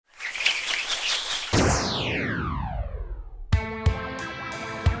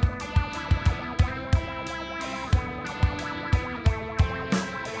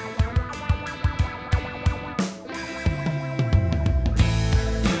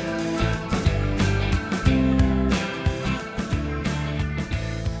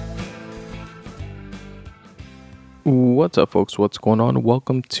What's up, folks? What's going on?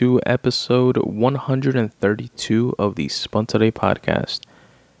 Welcome to episode 132 of the Spun Today podcast,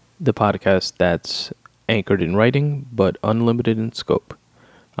 the podcast that's anchored in writing but unlimited in scope.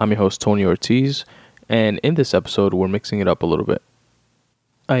 I'm your host, Tony Ortiz, and in this episode, we're mixing it up a little bit.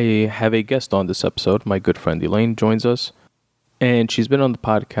 I have a guest on this episode. My good friend Elaine joins us, and she's been on the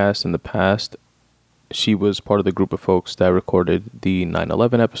podcast in the past. She was part of the group of folks that recorded the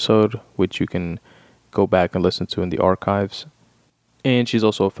 9/11 episode, which you can go back and listen to in the archives. And she's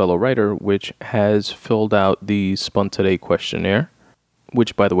also a fellow writer, which has filled out the Spun Today questionnaire,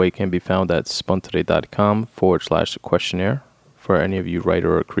 which, by the way, can be found at spuntoday.com/questionnaire for any of you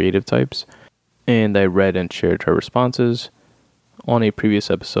writer or creative types. And I read and shared her responses on a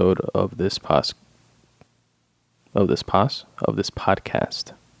previous episode of this podcast.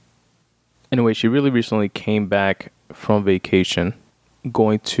 Anyway, she really recently came back from vacation,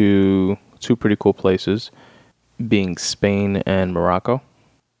 going to two pretty cool places, being Spain and Morocco.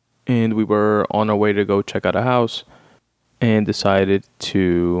 And we were on our way to go check out a house and decided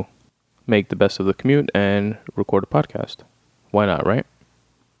to make the best of the commute and record a podcast. Why not, right?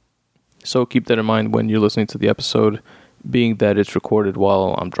 So keep that in mind when you're listening to the episode, being that it's recorded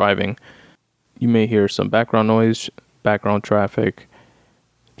while I'm driving. You may hear some background noise, background traffic,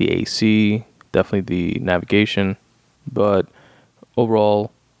 the AC, definitely the navigation, but overall,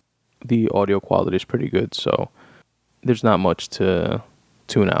 the audio quality is pretty good, so there's not much to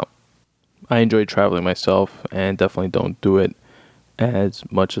tune out. I enjoy traveling myself and definitely don't do it as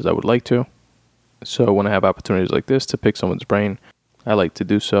much as I would like to. So when I have opportunities like this to pick someone's brain, I like to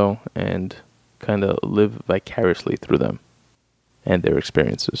do so and kind of live vicariously through them and their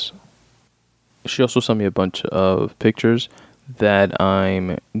experiences. She also sent me a bunch of pictures that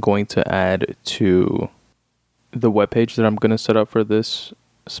I'm going to add to the webpage that I'm going to set up for this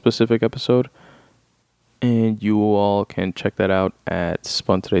specific episode, and you all can check that out at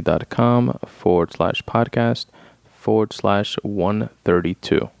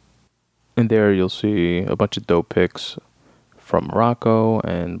spuntoday.com/podcast/132. And there you'll see a bunch of dope pics from Morocco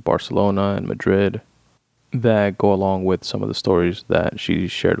and Barcelona and Madrid that go along with some of the stories that she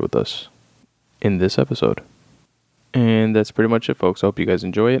shared with us in this episode. And that's pretty much it, folks. I hope you guys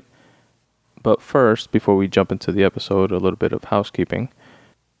enjoy it. But first, before we jump into the episode, a little bit of housekeeping.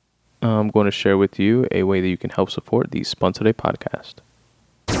 I'm going to share with you a way that you can help support the Spun Today podcast.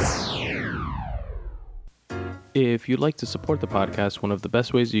 If you'd like to support the podcast, one of the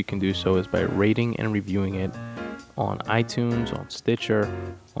best ways you can do so is by rating and reviewing it on iTunes, on Stitcher,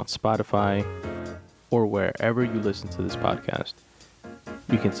 on Spotify, or wherever you listen to this podcast.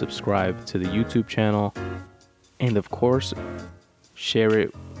 You can subscribe to the YouTube channel, and of course, share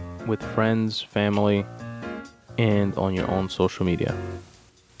it with friends, family, and on your own social media.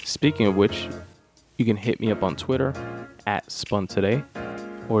 Speaking of which, you can hit me up on Twitter at SpunToday,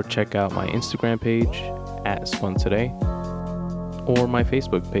 or check out my Instagram page at SpunToday, or my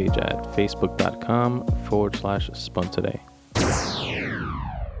Facebook page at facebook.com/SpunToday.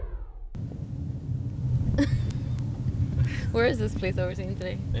 Where is this place that we're seeing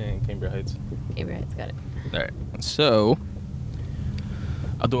today? In Cambria Heights. Cambria Heights, got it. All right. So,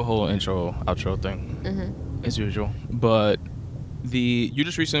 I'll do a whole intro, outro thing, as usual. But you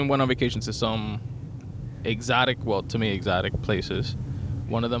just recently went on vacation to some exotic places.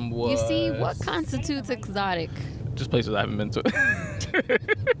 One of them was... You see, what constitutes exotic? Just places I haven't been to.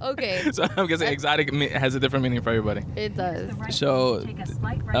 Okay. So I'm guessing exotic has a different meaning for everybody. It does. So,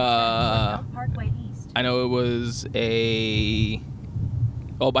 I know it was a...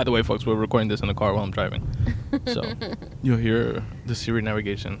 Oh, by the way, folks, we're recording this in the car while I'm driving. So you'll hear the Siri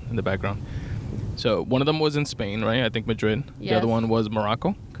navigation in the background. So one of them was in Spain, right? I think Madrid. Yes. The other one was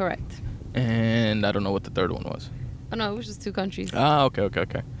Morocco. Correct. And I don't know what the third one was. Oh, no, it was just two countries. Ah,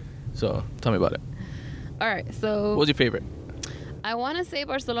 okay. So tell me about it. All right, so... What was your favorite? I want to say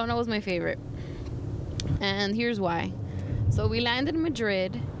Barcelona was my favorite. And here's why. So we landed in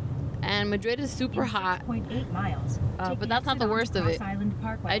Madrid, and Madrid is super hot. 6.8 miles. But that's not the worst of it.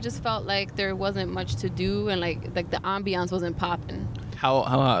 I just felt like there wasn't much to do, and like the ambiance wasn't popping. How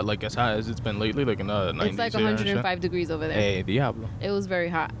hot? Like as hot as it's been lately? Like in the 90s? It's like 105 degrees over there. Hey, Diablo. It was very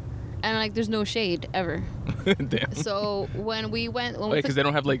hot. And like there's no shade ever. Damn. So when we went... Because they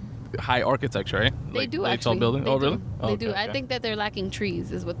don't have like high architecture, right? They do like actually. Tall buildings? They Oh, really? do. Oh, They okay, do. okay. I think that they're lacking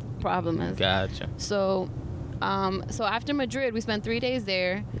trees is what the problem is. Gotcha. So after Madrid, we spent 3 days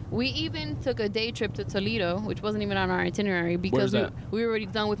there. We even took a day trip to Toledo, which wasn't even on our itinerary because we were already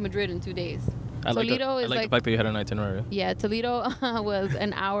done with Madrid in 2 days. I like Toledo is the fact that you had an itinerary. Yeah, Toledo was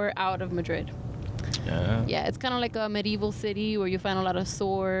an hour out of Madrid. Yeah. Yeah, it's kind of like a medieval city where you find a lot of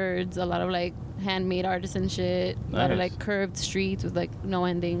swords, a lot of like handmade artisan shit. A lot of like curved streets with like no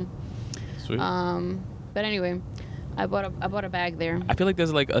ending. Sweet. But anyway, I bought a bag there. I feel like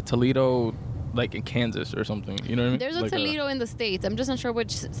there's like a Toledo, like in Kansas or something. You know what I mean? There's a like Toledo in the States. I'm just not sure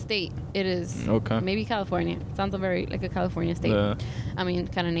which state it is. Okay. Maybe California. Sounds very like a California state. Yeah. I mean,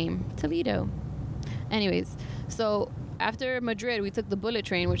 kind of name. Toledo. Anyways, so after Madrid, we took the bullet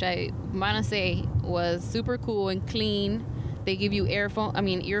train, which I want to say was super cool and clean. They give you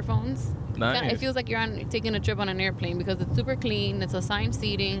earphones. Nice. It feels like you're taking a trip on an airplane because it's super clean. It's assigned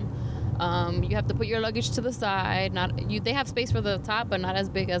seating. You have to put your luggage to the side. They have space for the top, but not as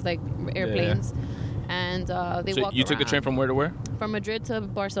big as like airplanes. Yeah. And they walk. You took the train from where to where? From Madrid to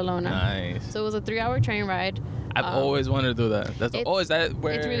Barcelona. Nice. So it was a 3-hour train ride. I've always wanted to do that. Is that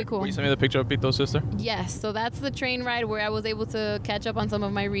where? It's really cool. Where you sent me the picture of Pito's sister? Yes. So that's the train ride where I was able to catch up on some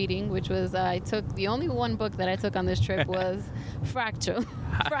of my reading, which was I took the only one book that I took on this trip was Fractal.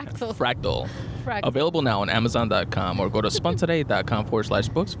 Fractal. Available now on Amazon.com or go to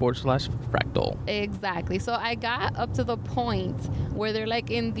spuntoday.com/books/fractal. Exactly. So I got up to the point where they're like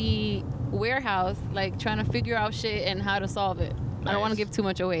in the warehouse, like trying to figure out shit and how to solve it. Nice. I don't want to give too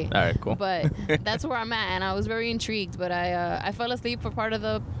much away. All right, cool. But that's where I'm at, and I was very intrigued. But I fell asleep for part of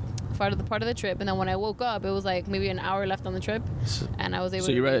the trip, and then when I woke up, it was like maybe an hour left on the trip, and I was able.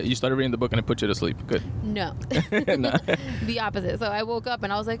 So you started reading the book and it put you to sleep. Good. No. No. The opposite. So I woke up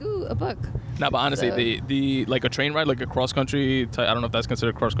and I was like, ooh, a book. No, but honestly, the like a train ride, like a cross country. I don't know if that's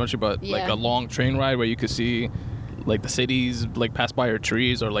considered cross country, but like a long train ride where you could see like the cities like pass by or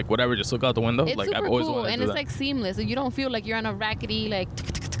trees or like whatever, just look out the window. It's like super I've always cool, wanted to and do it's that. like seamless. You don't feel like you're on a rackety like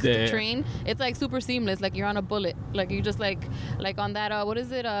train. It's like super seamless, like you're on a bullet. Like you just like on that what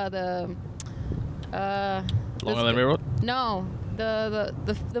is it? Long Island Railroad? No,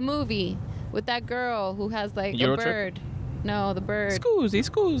 the movie with that girl who has like Euro a bird. Trip? No, the bird.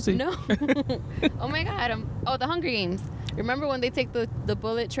 Scoozy. No. Oh my God. The Hunger Games. Remember when they take the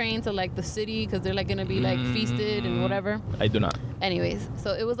bullet train to like the city because they're like gonna be like feasted and whatever? I do not. Anyways,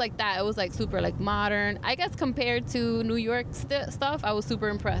 so it was like that. It was like super like modern. I guess compared to New York stuff, I was super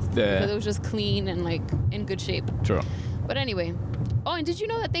impressed because it was just clean and like in good shape. True. But anyway. Oh, and did you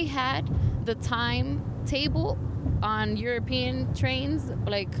know that they had the timetable on European trains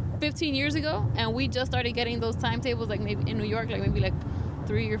like 15 years ago, and we just started getting those timetables like maybe in New York, like maybe like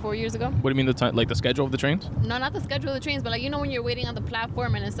 3 or 4 years ago. What do you mean the time, like the schedule of the trains? No, not the schedule of the trains, but like, you know, when you're waiting on the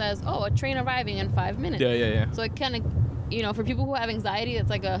platform and it says, oh, a train arriving in 5 minutes. Yeah. So it kind of, you know, for people who have anxiety, it's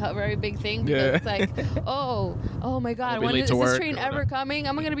like a very big thing because it's like, oh my God, when is this train ever coming?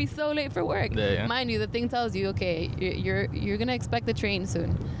 I'm gonna be so late for work. Yeah. Mind you, the thing tells you, okay, you're gonna expect the train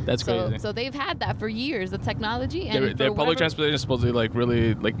soon. That's crazy. So they've had that for years, the technology, and their public transportation is supposed to be like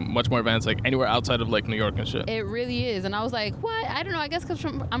really like much more advanced, like anywhere outside of like New York and shit. It really is, and I was like, what? I don't know. I guess because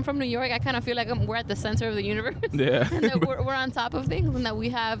I'm from New York, I kind of feel like we're at the center of the universe. Yeah. And that we're on top of things, and that we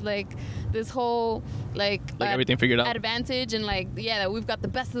have like this whole like everything figured out, advantage, and like that we've got the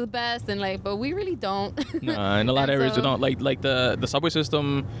best of the best, and like, but we really don't. Nah, in a lot of areas we don't. Like the subway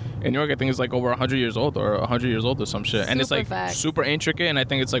system in New York, I think is like over 100 years old or 100 years old or some shit, and it's like super intricate, and I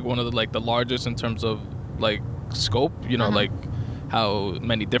think it's like one of the largest in terms of like scope. You know, like how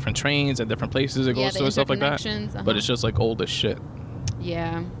many different trains and different places it goes to and stuff like that. But it's just like old as shit.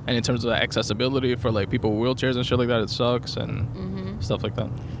 Yeah. And in terms of accessibility for like people with wheelchairs and shit like that, it sucks and stuff like that.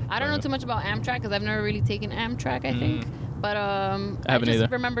 I don't know too much about Amtrak because I've never really taken Amtrak, I think. But I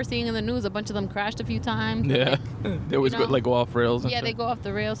just remember seeing in the news a bunch of them crashed a few times. Yeah. They always go off rails. And shit. They go off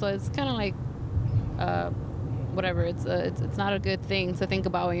the rails, so it's kind of like whatever. It's not a good thing to think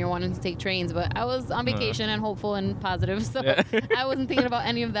about when you're wanting to take trains. But I was on vacation and hopeful and positive, so I wasn't thinking about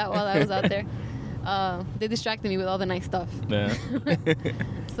any of that while I was out there. They distracted me with all the nice stuff. Yeah.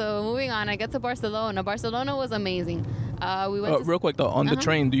 So moving on, I get to Barcelona. Barcelona was amazing. We went real quick though, on the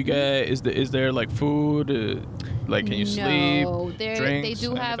train, do you get is there like food? Like, can you sleep? No, drinks, they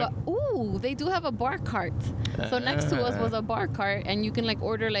do have they do have a bar cart. So next to us was a bar cart, and you can like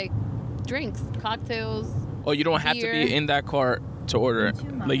order like drinks, cocktails. Oh, you don't have to be in that cart to order it.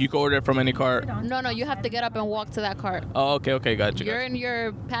 Like you can order it from any cart. No, you have to get up and walk to that cart. Oh, okay, gotcha. You're in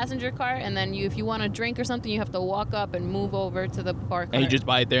your passenger cart, and then if you want a drink or something, you have to walk up and move over to the bar cart. And you just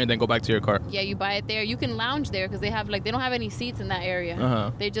buy it there and then go back to your cart. Yeah, you buy it there. You can lounge there because they don't have any seats in that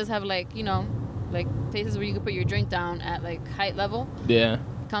area. They just have like places where you can put your drink down at like height level. Yeah.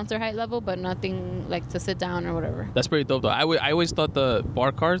 Counter height level, but nothing like to sit down or whatever. That's pretty dope though. I always thought the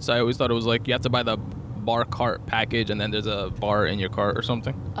bar carts, I always thought it was like you have to buy the bar cart package and then there's a bar in your cart or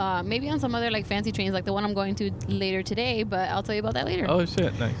something. Maybe on some other like fancy trains like the one I'm going to later today, but I'll tell you about that later. Oh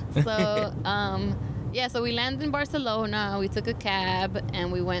shit, nice. So Yeah, so we landed in Barcelona. We took a cab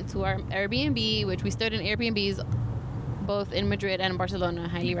and we went to our Airbnb, which we stayed in Airbnbs both in Madrid and Barcelona.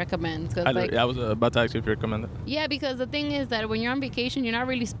 Highly recommend. I was about to ask you if you recommend it. Yeah, because the thing is that when you're on vacation, you're not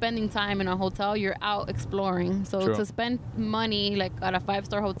really spending time in a hotel. You're out exploring. So True. to spend money like at a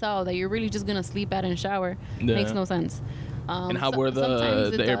 5-star hotel that you're really just gonna sleep at and shower makes no sense. And how were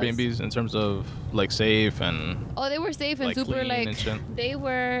the Airbnbs in terms of like safe and? Oh, they were safe and like, super clean and shit? They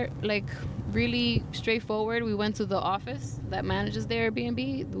were like really straightforward. We went to the office that manages the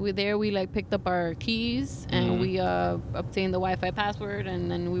Airbnb. We like picked up our keys and we obtained the Wi-Fi password, and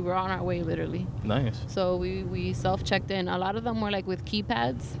then we were on our way literally. Nice. So we self-checked in. A lot of them were like with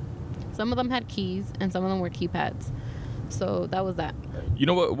keypads. Some of them had keys and some of them were keypads. So that was that. You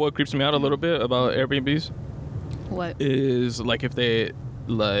know what creeps me out a little bit about Airbnbs? What? Is like if they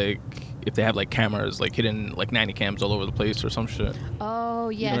have like cameras, like hidden like nanny cams all over the place or some shit. Oh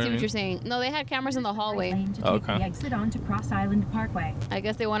yeah, You know I see what I what you're mean? saying. No, they had cameras in the hallway. Okay. The exit onto Cross Island Parkway. I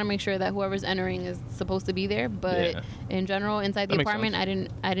guess they want to make sure that whoever's entering is supposed to be there. But Yeah. in general, inside That the makes apartment, sense.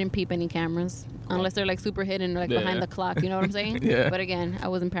 I didn't peep any cameras unless they're like super hidden, like Yeah. behind the clock. You know what I'm saying? Yeah. But again, I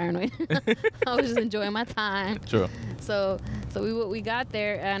wasn't paranoid. I was just enjoying my time. True. So we got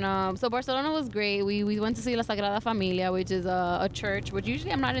there, and so Barcelona was great. We went to see La Sagrada Familia, which is a church. Which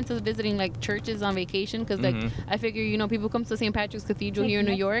usually I'm not into visiting like churches on vacation because like I figure people come to St. Patrick's Cathedral here in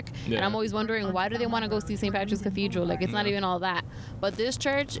New York, and Yeah. I'm always wondering why do they want to go see St. Patrick's Cathedral? Like it's not even all that. But this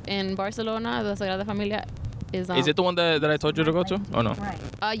church in Barcelona, La Sagrada Familia, is it the one that I told you to go to? Oh no. Right.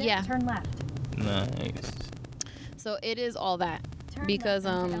 Then yeah. Turn left. Nice. So it is all that. Turn Because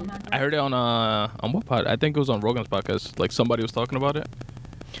left onto El Monte. I heard it on what pod? I think it was on Rogan's podcast. Like somebody was talking about it,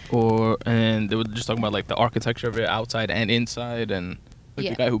 and they were just talking about like the architecture of it outside and inside, and like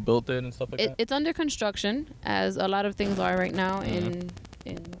Yeah. the guy who built it and stuff like that. It's under construction, as a lot of things are right now in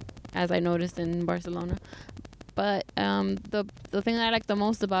as I noticed in Barcelona. But the thing that I like the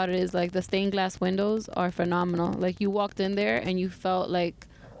most about it is like the stained glass windows are phenomenal. Like you walked in there and you felt like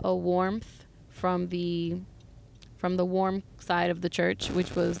a warmth from the warm side of the church,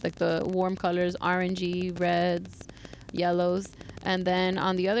 which was like the warm colors, orangey, reds, yellows. And then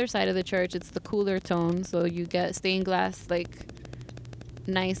on the other side of the church, it's the cooler tones. So you get stained glass, like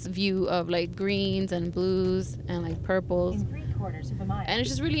nice view of like greens and blues and like purples. In 3/4 of a mile. And it's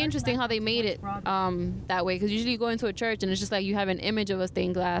just really interesting how they made it that way, because usually you go into a church and it's just like you have an image of a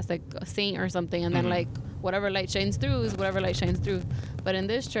stained glass, like a saint or something, and then like whatever light shines through is whatever light shines through. But in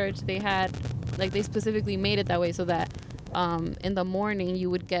this church, they specifically made it that way so that in the morning you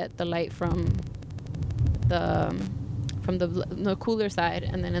would get the light from the cooler side,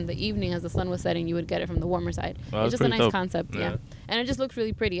 and then in the evening as the sun was setting you would get it from the warmer side. Wow, It's that's just a pretty nice dope. concept. Yeah. And it just looked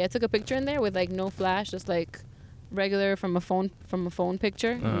really pretty. I took a picture in there with like no flash, just like regular from a phone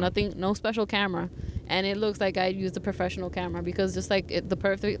picture, nothing, no special camera, and it looks like I used a professional camera because just like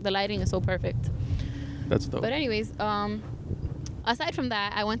the lighting is so perfect. That's dope. But anyways, aside from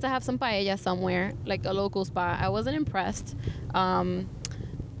that, I went to have some paella somewhere, like a local spot. I wasn't impressed.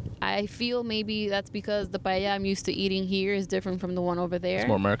 I feel maybe that's because the paella I'm used to eating here is different from the one over there. It's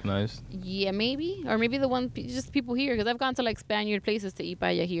more Americanized. Yeah, maybe. Or maybe the one, just people here, because I've gone to like Spaniard places to eat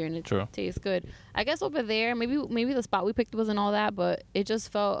paella here and it tastes good. I guess over there, maybe the spot we picked wasn't all that, but it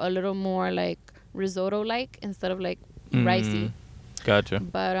just felt a little more like risotto-like instead of like ricey. Gotcha.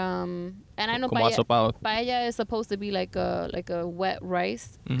 But and I know Como asopado. paella is supposed to be like a wet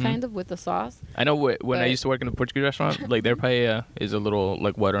rice kind of with the sauce. I know when I used to work in a Portuguese restaurant, like their paella is a little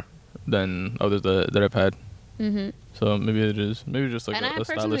like wetter than others that I've had. So maybe it's just like and a I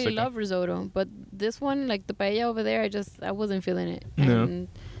personally stylistic love risotto, but this one, like the paella over there, I wasn't feeling it. No. And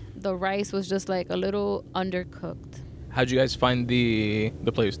the rice was just like a little undercooked. How'd you guys find the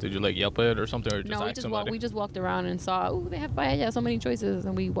place? Did you like Yelp it or something, or just No, ask somebody? we just walked around and saw, oh, they have paella, so many choices,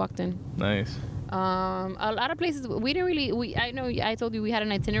 and we walked in. Nice. A lot of places we didn't really. I know I told you we had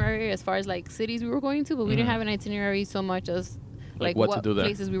an itinerary as far as like cities we were going to, but we didn't have an itinerary so much as like what what to do there.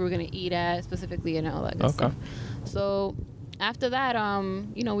 places we were gonna eat at specifically and all that good stuff. So after that,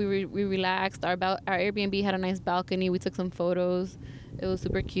 we relaxed. Our Airbnb had a nice balcony. We took some photos. It was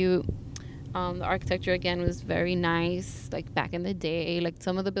super cute. The architecture again was very nice, like back in the day, like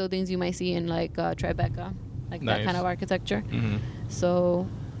some of the buildings you might see in like Tribeca, like that kind of architecture. So,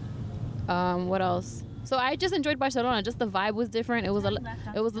 what else? So I just enjoyed Barcelona. Just the vibe was different. It was a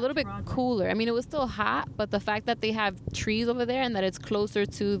little bit cooler. I mean, it was still hot, but the fact that they have trees over there and that it's closer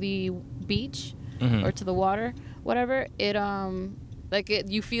to the beach or to the water, whatever,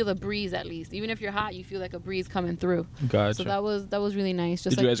 you feel the breeze at least. Even if you're hot, you feel like a breeze coming through. Gotcha. So that was really nice.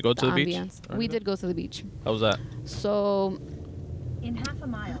 Just Did you guys go to the beach? ambience. We did go to the beach. How was that? So In half a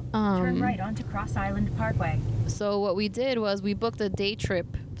mile, Turn right onto Cross Island Parkway. So what we did was we booked a day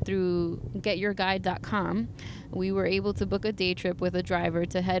trip through getyourguide.com. We were able to book a day trip with a driver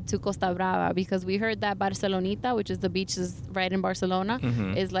to head to Costa Brava because we heard that Barceloneta, which is the beaches right in Barcelona,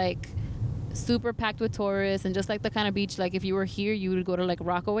 is like super packed with tourists, and just like the kind of beach, like if you were here you would go to like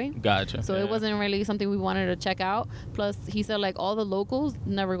Rockaway. Gotcha. So it wasn't really something we wanted to check out. Plus he said like all the locals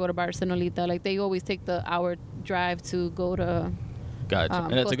never go to Barceloneta. Like they always take the hour drive to go to Gotcha.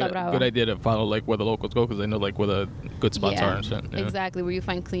 And that's Costa a Brava. good idea to follow like where the locals go because they know like where the good spots are and shit. Yeah. Exactly, where you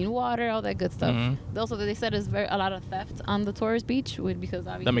find clean water, all that good stuff. Also, they said there's a lot of theft on the tourist beach because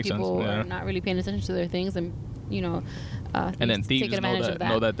obviously people are not really paying attention to their things, and and then thieves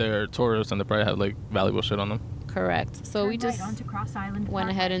know that they're tourists and they probably have like valuable shit on them. Correct. So we just went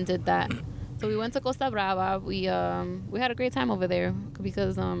ahead and did that. So we went to Costa Brava. We had a great time over there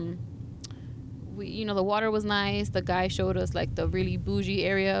because the water was nice. The guy showed us like the really bougie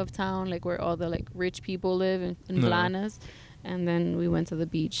area of town, like where all the like rich people live in Blanes. And then we went to the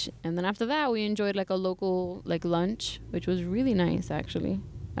beach. And then after that, we enjoyed like a local like lunch, which was really nice actually.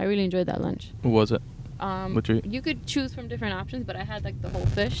 I really enjoyed that lunch. What was it? You could choose from different options, but I had like the whole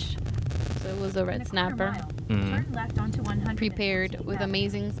fish. So it was a red snapper, Turn left onto 100 prepared with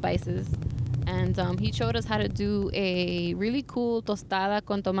amazing spices. And he showed us how to do a really cool tostada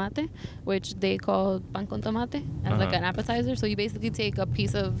con tomate, which they call pan con tomate, as like an appetizer. So you basically take a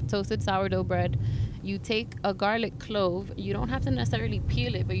piece of toasted sourdough bread, you take a garlic clove, you don't have to necessarily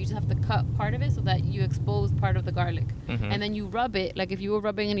peel it, but you just have to cut part of it so that you expose part of the garlic. And then you rub it, like if you were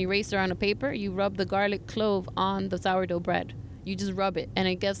rubbing an eraser on a paper, you rub the garlic clove on the sourdough bread. You just rub it, and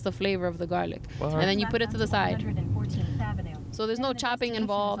it gets the flavor of the garlic. And then you put it to the side. So there's no chopping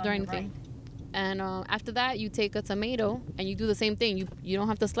involved or anything. And after that, you take a tomato and you do the same thing. You don't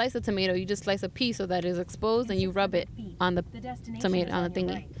have to slice a tomato. You just slice a piece so that it's exposed, and you rub it on the tomato on the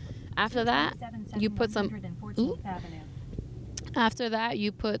thingy. After that, you put some. After that,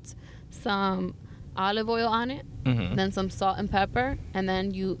 you put some olive oil on it, then some salt and pepper, and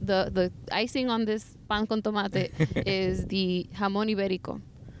then the icing on this pan con tomate is the jamón ibérico,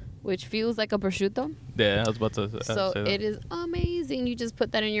 which feels like a prosciutto. Yeah, I was about to so say that. It is amazing. You just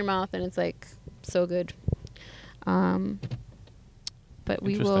put that in your mouth and it's like so good. But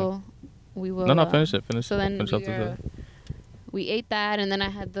we will No, finish it. So then we ate that, and then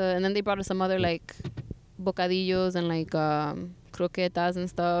and then they brought us some other like bocadillos and like croquetas and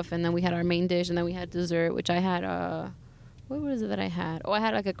stuff, and then we had our main dish, and then we had dessert, which I had what was it that I had? Oh, I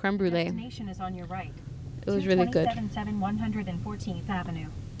had like a creme brulee. Destination is on your right. It was really good. 114th Avenue.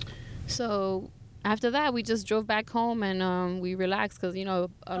 So after that, we just drove back home, and we relaxed because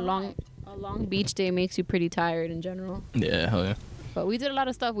a long beach day makes you pretty tired in general. Yeah, hell yeah. But we did a lot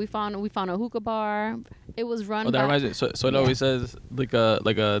of stuff. We found a hookah bar. It was run. Oh, that reminds me. So it always says like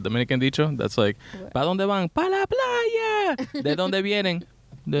a Dominican dicho that's like, ¿Pa dónde van? Pa la playa. ¿De dónde vienen?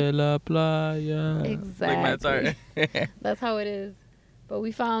 De la playa. Exactly. That's how it is. But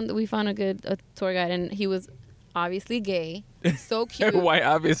we found a good tour guide, and he was obviously gay. So cute. Why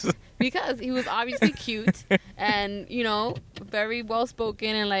obvious? Because he was obviously cute and very well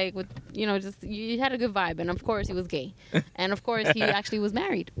spoken, and like with just you had a good vibe, and of course he was gay, and of course he actually was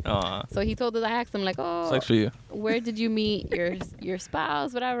married. So he told us, I asked him like, sucks for you. Where did you meet your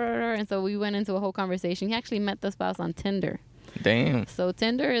spouse, whatever, and so we went into a whole conversation. He actually met the spouse on Tinder. Damn. So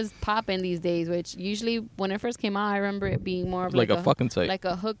Tinder is popping these days, which usually when it first came out, I remember it being more of like a fucking site, like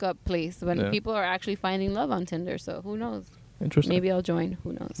a hookup place when people are actually finding love on Tinder. So who knows? Interesting. Maybe I'll join.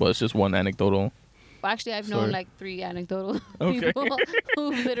 Who knows? Well, it's just one anecdotal. Well, actually, I've known like 3 anecdotal people who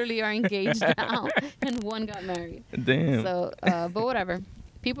literally are engaged now, and one got married. Damn. So, but whatever.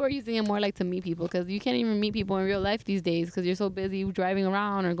 People are using it more like to meet people, because you can't even meet people in real life these days because you're so busy driving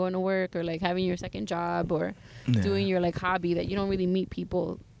around or going to work or like having your second job or doing your like hobby that you don't really meet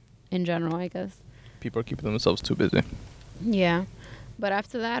people in general, I guess. People are keeping themselves too busy. Yeah. But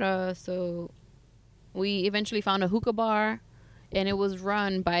after that, so we eventually found a hookah bar, and it was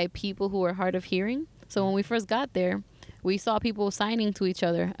run by people who were hard of hearing. So when we first got there, we saw people signing to each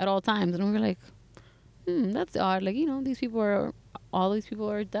other at all times, and we were like, that's odd. Like, all these people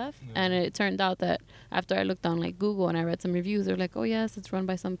are deaf. And it turned out that after I looked on like Google and I read some reviews, they're like, oh yes, it's run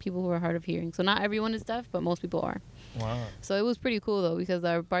by some people who are hard of hearing. So not everyone is deaf, but most people are. Wow. So it was pretty cool though, because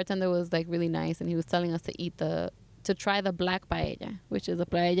our bartender was like really nice, and he was telling us to try the black paella, which is a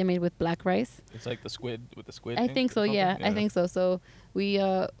paella made with black rice. It's like the squid with the squid. I think so. Yeah, I think so. So we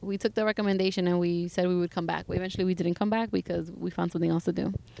took the recommendation, and we said we would come back. But eventually we didn't come back because we found something else to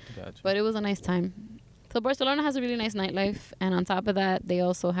do. Gotcha. But it was a nice time. So Barcelona has a really nice nightlife, and on top of that, they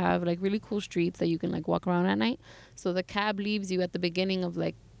also have like really cool streets that you can like walk around at night. So the cab leaves you at the beginning of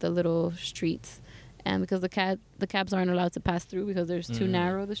like the little streets, and because the cabs aren't allowed to pass through because there's too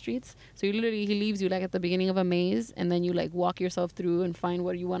narrow the streets. So he leaves you like at the beginning of a maze, and then you like walk yourself through and find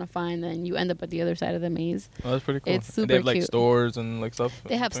what you want to find. Then you end up at the other side of the maze. Oh, that's pretty cool. It's super and they have like cute. stores and like stuff.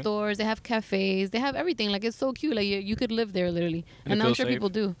 They have stores, they have cafes, they have everything. Like it's so cute. Like you could live there literally, And and it I'm feels sure safe? people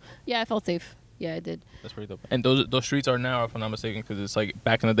do. Yeah, I felt safe. Yeah, I did. That's pretty dope. And those streets are now, if I'm not mistaken, because it's like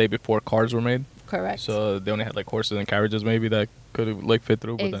back in the day before cars were made. Correct. So they only had like horses and carriages maybe that could have like fit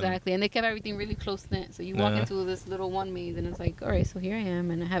through. But Exactly, and they kept everything really close knit. So you walk Yeah. into this little one maze, and it's like, all right, so here I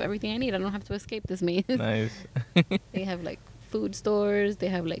am, and I have everything I need. I don't have to escape this maze. Then, nice. They have like food stores, they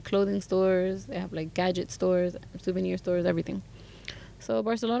have like clothing stores, they have like gadget stores, souvenir stores, everything. So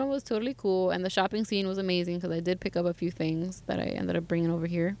Barcelona was totally cool, and the shopping scene was amazing because I did pick up a few things that I ended up bringing over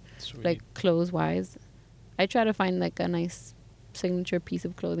here, Sweet. like clothes wise. I try to find like a nice signature piece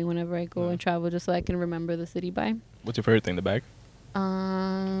of clothing whenever I go and travel, just so I can remember the city by. What's your favorite thing? The bag?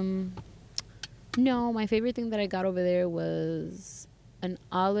 No, my favorite thing that I got over there was an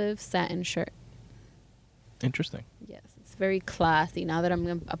olive satin shirt. Interesting. Yes, it's very classy. Now that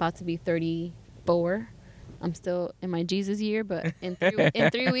I'm about to be 34, I'm still in my Jesus year, but in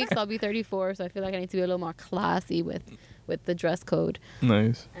 3 weeks I'll be 34, so I feel like I need to be a little more classy with the dress code.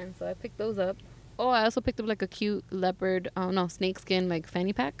 Nice. And so I picked those up. Oh, I also picked up like a cute leopard, snakeskin like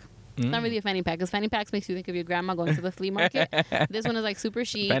fanny pack. It's not really a fanny pack, because fanny packs makes you think of your grandma going to the flea market. This one is like super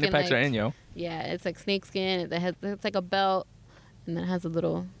chic. Fanny and packs like, are in, yo. Yeah, it's like snakeskin. It's like a belt, and then it has a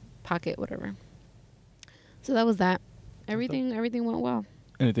little pocket, whatever. So that was that. Everything went well.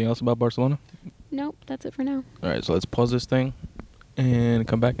 Anything else about Barcelona? Nope, that's it for now. All right, so let's pause this thing and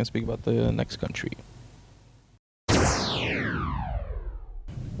come back and speak about the next country.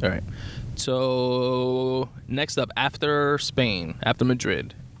 All right. So next up, after Spain, after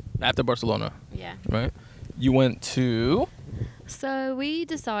Madrid, after Barcelona, Yeah. right? You went to... So we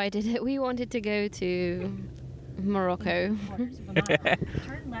decided that we wanted to go to Morocco. Quarters of a mile.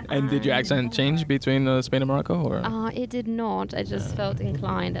 Turn left And did your on accent change Boulevard. between Spain and Morocco? Or? It did not. I just felt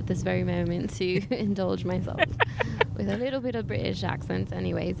inclined at this very moment to indulge myself with a little bit of British accent.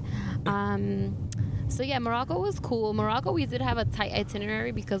 Anyways. So yeah, Morocco was cool. Morocco, we did have a tight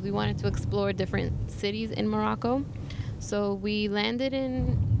itinerary because we wanted to explore different cities in Morocco. So we landed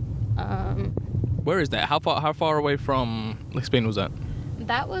in... Where is that? How far away from Spain was that?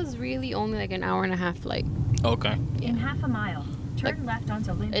 that was really only like an hour and a half flight. Okay. In half a mile, turn Like, left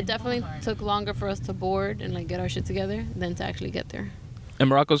onto Linden It definitely Boulevard. took longer for us to board and like get our shit together than to actually get there. And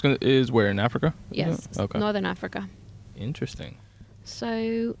Morocco is where, in Africa? Yes, Okay. Northern Africa. Interesting.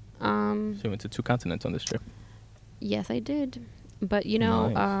 So, So you went to 2 continents on this trip. yes, I did. But you know,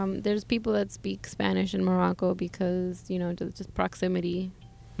 Nice. there's people that speak Spanish in Morocco because just proximity.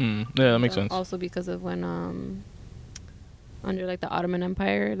 Yeah, that makes sense. Also because of when under like the Ottoman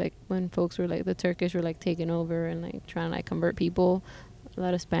Empire, like when folks were like the Turkish were like taking over and like trying to like convert people, a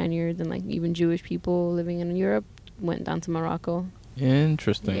lot of Spaniards and like even Jewish people living in Europe went down to Morocco.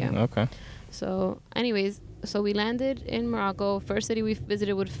 Interesting. Yeah. Okay. So anyways, so we landed in Morocco. First city we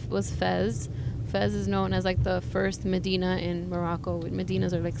visited was Fez. Fez is known as like the first Medina in Morocco.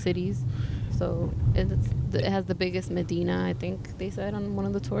 Medinas are like cities. So it has the biggest Medina, I think they said on one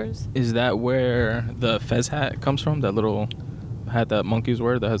of the tours. Is that where the Fez hat comes from? That little hat that monkeys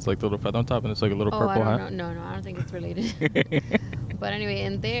wear that has like the little feather on top and it's like a little I purple don't hat? know. No, I don't think it's related. But anyway,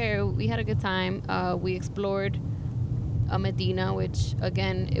 in there we had a good time. We explored a Medina, which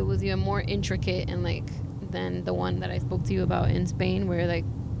again it was even more intricate and like than the one that I spoke to you about in Spain, where like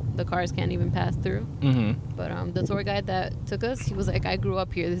the cars can't even pass through. Mm-hmm. But the tour guide that took us, he was like, I grew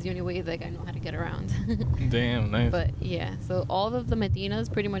up here. This is the only way like I know how to get around. Damn, nice. But yeah, so all of the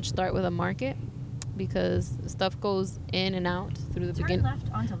Medinas pretty much start with a market because stuff goes in and out through the Turn left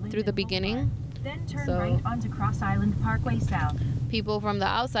onto Linden through the beginning. Boulevard. Then turn So- right onto Cross Island Parkway South. People from the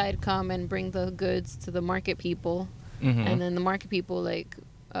outside come and bring the goods to the market people, Mm-hmm. and then the market people like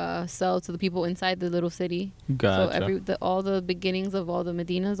sell to the people inside the little city. Gotcha. So all the beginnings of all the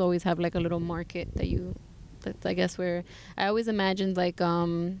Medinas always have like a little market that's I guess where I always imagined like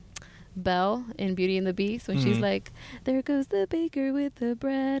Belle in Beauty and the Beast when she's Mhm. like, there goes the baker with the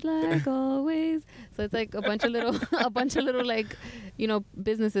bread like always. So it's like a bunch of little like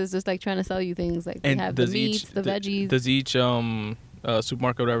businesses just like trying to sell you things, like they have the meats, the veggies. Does each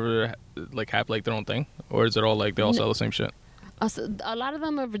supermarket or whatever like have like their own thing, or is it all like they all sell the same shit? So a lot of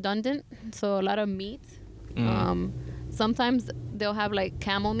them are redundant, so a lot of meat. Mm. sometimes they'll have like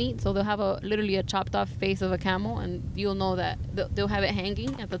camel meat, so they'll have literally a chopped off face of a camel, and you'll know that they'll have it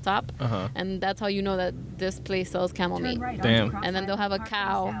hanging at the top, and that's how you know that this place sells camel Turn meat. right onto Damn. Cross And then they'll have a Island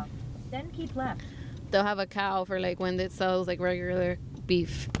cow. Parkway South. Then keep left. They'll have a cow for like when it sells like regular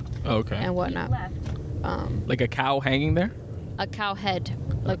beef Okay. and Keep whatnot. left. Like a cow hanging there? A cow head,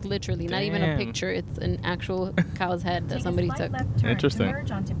 like literally, not even a Damn. picture. It's an actual cow's head that Take somebody a slight took. left turn Interesting. To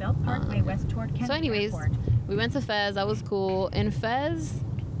merge onto Belt Parkway west toward Kennedy So anyways, Airport. we went to Fez. That was cool. In Fez,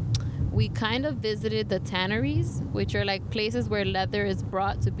 we kind of visited the tanneries, which are like places where leather is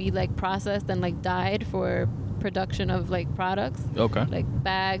brought to be like processed and like dyed for production of like products, Okay. like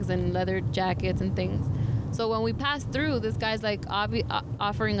bags and leather jackets and things. So when we passed through, this guy's like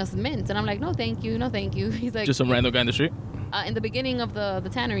offering us mint, and I'm like, no, thank you, no, thank you. He's like, Just some random guy in the street? in the beginning of the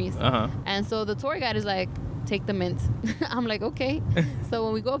tanneries. And so the tour guide is like, take the mint. I'm like, okay. So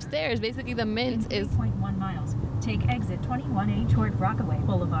when we go upstairs, basically the mint is 3.1 miles. Take exit 21A toward Rockaway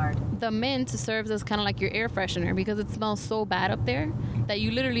Boulevard. the mint serves as kind of like your air freshener because it smells so bad up there that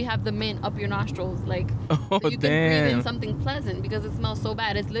you literally have the mint up your nostrils, like Oh, so you can breathe in damn. something pleasant because it smells so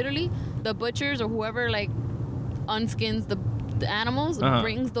bad. It's literally the butchers or whoever like unskins the animals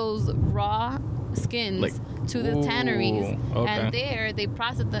brings those raw skins Like, to the tanneries, ooh, okay. and there they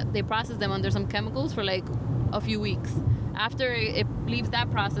process them under some chemicals for like a few weeks. After it leaves that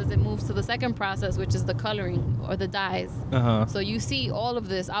process, it moves to the second process, which is the coloring or the dyes. So you see all of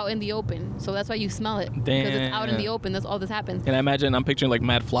this out in the open, so that's why you smell it, because it's out in the Damn. open. That's all this happens. And I imagine I'm picturing like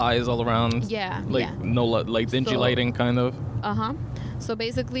mad flies all around. Yeah, Like yeah. no like dingy So- lighting kind of. So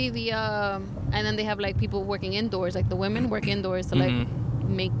basically and then they have like people working indoors, like the women work indoors to like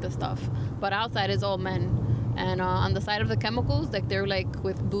make the stuff, but outside is all men. And on the side of the chemicals, like they're like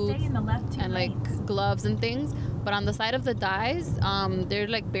with boots Stay in the left 2 and like lanes. gloves and things. But on the side of the dyes, they're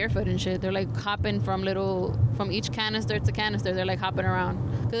like barefoot and shit. They're like hopping from each canister to canister. They're like hopping around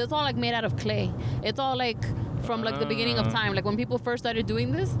because it's all like made out of clay. It's all like from like the beginning of time. Like when people first started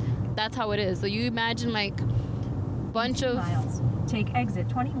doing this, that's how it is. So you imagine like bunch 2 of miles. Take exit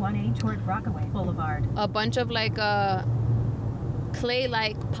 21A toward Rockaway Boulevard. a bunch of like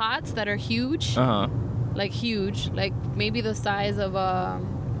clay-like pots that are huge, like huge, like maybe the size of I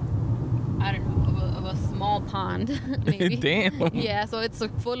don't know, of a small pond, maybe. Damn. Yeah, so it's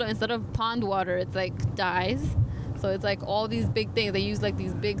like full of, instead of pond water, it's like dyes. So it's like all these big things. They use like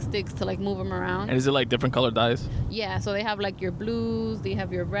these big sticks to like move them around. And is it like different colored dyes? Yeah, so they have like your blues, they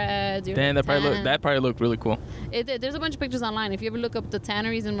have your reds, your Damn, that tan. probably looked really cool. There's a bunch of pictures online. If you ever look up the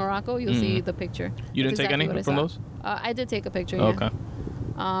tanneries in Morocco, you'll see the picture. You didn't That's take exactly any what I from saw. those? I did take a picture. Yeah.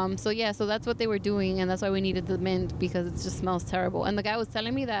 Okay. So yeah, so that's what they were doing, and that's why we needed the mint because it just smells terrible. And the guy was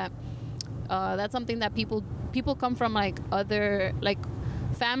telling me that that's something that people come from like other like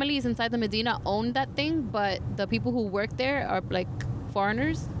families inside the Medina own that thing, but the people who work there are like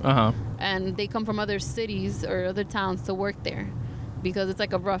foreigners, and they come from other cities or other towns to work there because it's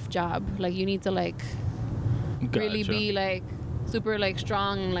like a rough job. Like you need to like really Gotcha. be like super like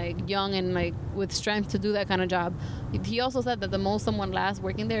strong, like young and like with strength to do that kind of job. He also said that the most someone lasts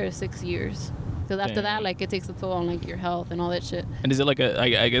working there is 6 years. Because after that, Damn. like, it takes a toll on, like, your health and all that shit. And is it like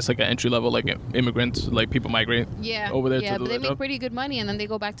I guess like an entry level, like immigrants, like people migrate over there yeah, to do but they that make job? pretty good money, and then they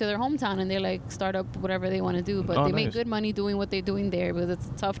go back to their hometown and they, like, start up whatever they want to do. But Oh, they make nice. good money doing what they're doing there because it's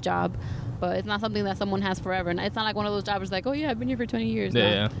a tough job. But it's not something that someone has forever. And it's not like one of those jobs like, oh, yeah, I've been here for 20 years. Yeah, No.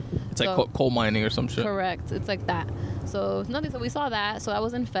 yeah. It's like So- coal mining or some shit. Correct. It's like that. So nothing. So we saw that. So I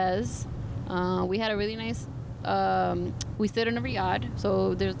was in Fez. We had a really nice. We stayed in a riad. So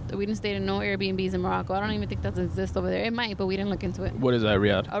we didn't stay in no Airbnbs in Morocco. I don't even think that exists over there. It might, but we didn't look into it. What is that,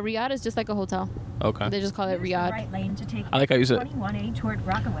 Riyadh? A riad is just like a hotel. Okay. They just call it Use the riad. right lane to take I like how you said- 21A toward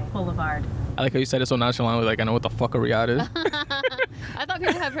Rockaway Boulevard. I like how you said it so nonchalantly, like I know what the fuck a Riyadh is. I thought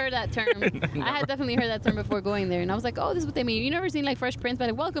people have heard that term. I had definitely heard that term before going there, and I was like, "Oh, this is what they mean." You never seen like Fresh Prince, but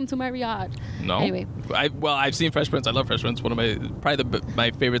like, "Welcome to my riad." No. Anyway. I've seen Fresh Prince. I love Fresh Prince. One of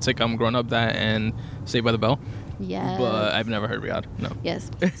my favorite sitcom growing up. That and Saved by the Bell. Yes. But I've never heard Riyadh. No. Yes.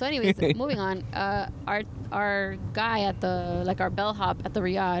 So, anyways, moving on. Our guy at our bellhop at the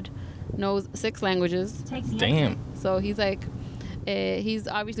riad knows 6 languages. Take the Damn. exit. So he's like, he's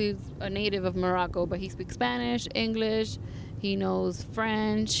obviously a native of Morocco, but he speaks Spanish, English. He knows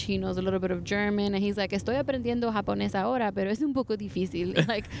French. He knows a little bit of German, and he's like, "Estoy aprendiendo japonés ahora, pero es un poco difícil."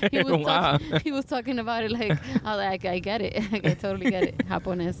 Like Wow. he was talking about it. Like I was like, "I get it. Like, I totally get it.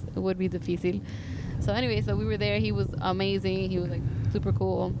 Japonés would be difícil." So anyway, so we were there. He was amazing. He was like super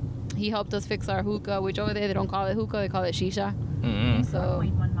cool. He helped us fix our hookah, which over there they don't call it hookah, they call it shisha. Mm-mm. So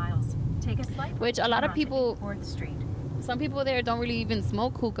 4.1 miles. Take a slight Which a lot of turn onto people- 4th Street. some people there don't really even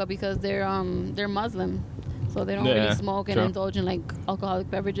smoke hookah because they're Muslim. So they don't really smoke and indulge in like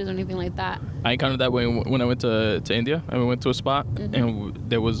alcoholic beverages or anything like that. I encountered that when I went to India, and we went to a spot, and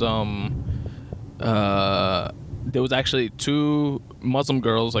there was actually 2 Muslim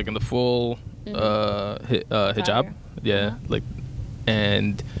girls like in the full hijab, like,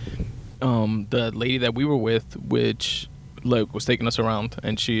 and the lady that we were with, which like was taking us around,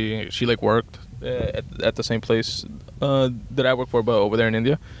 and she like worked at the same place that I work for, but over there in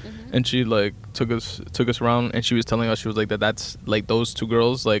India. And she like took us around, and she was telling us, she was like that's like those 2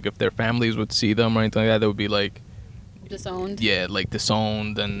 girls, like if their families would see them or anything like that, they would be like disowned. Yeah, like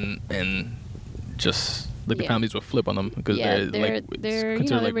disowned, and just like the families would flip on them because they're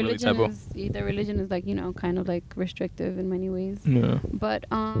considered like really taboo. Their religion is like kind of like restrictive in many ways. Yeah. But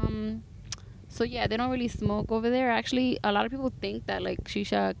so yeah, they don't really smoke over there. Actually, a lot of people think that like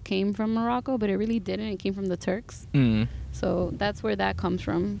shisha came from Morocco, but it really didn't. It came from the Turks. So that's where that comes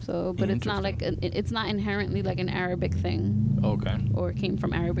from. So, but it's not like it's not inherently like an Arabic thing. Okay. Or it came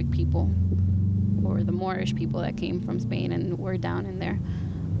from Arabic people, or the Moorish people that came from Spain and were down in there.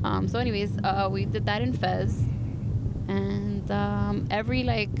 So, anyways, we did that in Fez, and every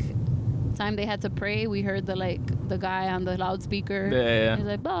like time they had to pray, we heard the guy on the loudspeaker. Yeah. He's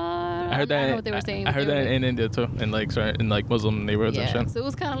like, bah. I heard that. I don't know what they were saying. I heard that in India too, in like Muslim neighborhoods and shit. So it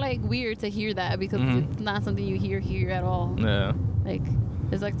was kind of like weird to hear that because it's not something you hear here at all. Yeah. Like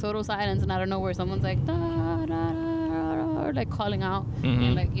it's like total silence, and out of nowhere, someone's like da da da, da or like calling out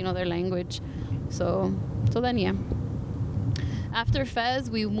in like their language. So then yeah. After Fez,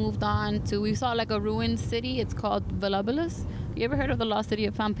 we moved on to, we saw like a ruined city. It's called Volubilis. You ever heard of the lost city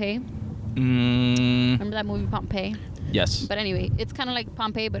of Pompeii? Remember that movie Pompeii? Yes. But anyway, it's kind of like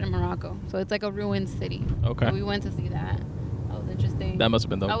Pompeii, but in Morocco. So it's like a ruined city. Okay. So we went to see that. That was interesting. That must have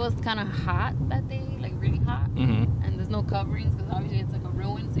been dope. That was kind of hot that day, like really hot. And there's no coverings because obviously it's like a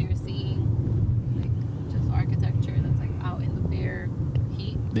ruin. So you're seeing like just architecture that's like out in the bare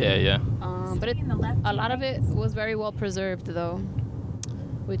heat. Yeah. But a lot of it was very well preserved though,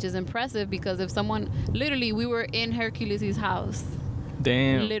 which is impressive because if someone, literally we were in Hercules' house.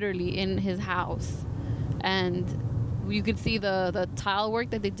 Damn. Literally in his house, and you could see the tile work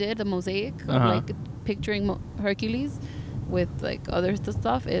that they did, the mosaic of like picturing Hercules with like other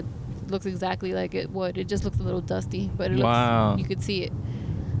stuff. It looks exactly like it would. It just looks a little dusty, but it looks, you could see it.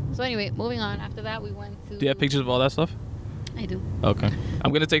 So anyway, moving on. After that, we went to. Do you have pictures of all that stuff? I do. Okay.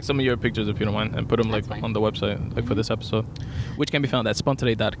 I'm gonna take some of your pictures if you don't mind and put them on the website for this episode, which can be found at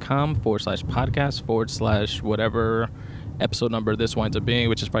spuntoday.com/podcast/ whatever episode number this winds up being,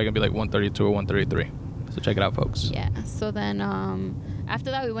 which is probably gonna be like 132 or 133. So check it out, folks. Yeah. So then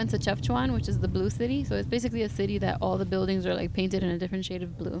after that, we went to Chefchaouen, which is the blue city. So it's basically a city that all the buildings are like painted in a different shade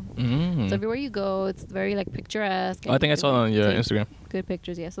of blue. So everywhere you go, it's very like picturesque. I think I saw that on your Instagram. Good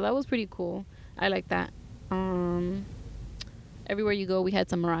pictures, yeah. So that was pretty cool. I like that. Everywhere you go, we had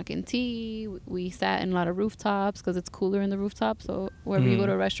some Moroccan tea. We sat in a lot of rooftops because it's cooler in the rooftop. So wherever you go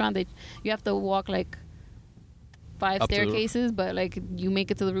to a restaurant, you have to walk like 5 staircases, but like you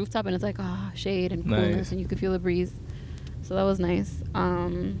make it to the rooftop and it's like shade and coolness, and you can feel the breeze. So that was nice.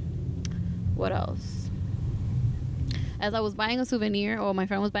 What else? As I was buying a souvenir, my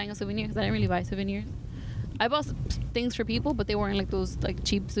friend was buying a souvenir because I didn't really buy souvenirs. I bought things for people, but they weren't like those like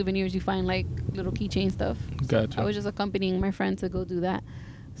cheap souvenirs you find like little keychain stuff. Gotcha. So I was just accompanying my friend to go do that.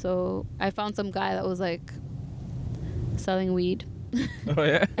 So I found some guy that was like selling weed. Oh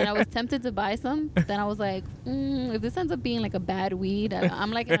yeah. And I was tempted to buy some. But then I was like, if this ends up being like a bad weed,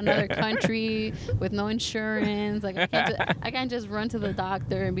 I'm like in another country with no insurance. Like I can't just run to the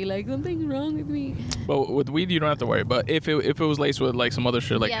doctor and be like, something's wrong with me. But with weed, you don't have to worry. But if it was laced with like some other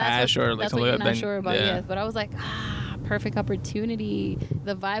shit, like hash or like something like that, then sure about. Yes, but I was like, perfect opportunity.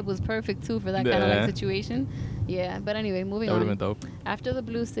 The vibe was perfect too for that kind of like situation. Yeah. But anyway, moving on. That would have been dope. After the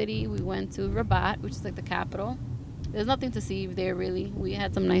blue city, we went to Rabat, which is like the capital. There's nothing to see there, really. We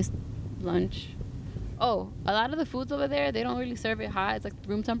had some nice lunch. A lot of the foods over there, they don't really serve it hot. It's like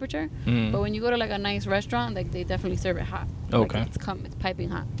room temperature. But when you go to like a nice restaurant, like they definitely serve it hot. Okay. Like it's piping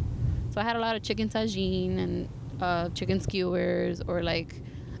hot. So I had a lot of chicken tagine and chicken skewers, or like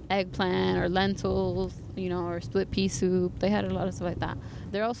eggplant or lentils, or split pea soup. They had a lot of stuff like that.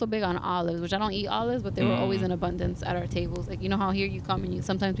 They're also big on olives, which I don't eat olives, but they were always in abundance at our tables. Like, how here you come and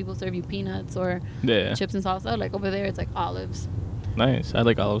sometimes people serve you peanuts or chips and salsa. Like over there, it's like olives. Nice. I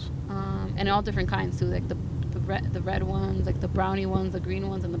like olives. And all different kinds too, like the red ones, like the brownie ones, the green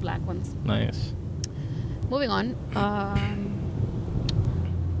ones, and the black ones. Nice. Moving on.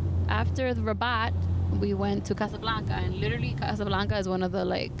 After the Rabat, we went to Casablanca, and literally Casablanca is one of the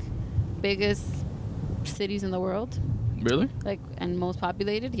like biggest cities in the world. Really? Like, and most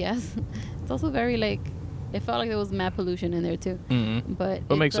populated. Yes. It's also very like It felt like there was mad pollution in there too. Mm-hmm. But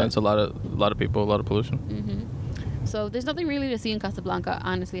it makes sense. A lot of people, a lot of pollution. Mm-hmm. So there's nothing really to see in Casablanca,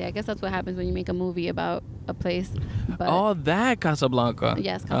 honestly. I guess that's what happens when you make a movie about a place. But that Casablanca.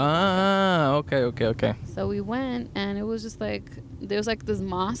 Yes, Casablanca. Okay. So we went, and it was just like there's like this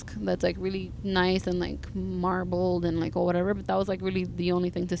mosque that's like really nice and like marbled and like or whatever. But that was like really the only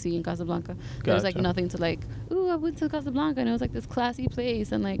thing to see in Casablanca. There was like nothing to like. Ooh, I went to Casablanca, and it was like this classy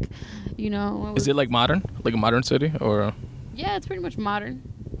place, and like, you know. Is it like modern, like a modern city, or? Yeah, it's pretty much modern.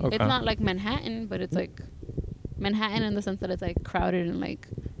 Okay. It's not like Manhattan, but it's like Manhattan in the sense that it's like crowded and like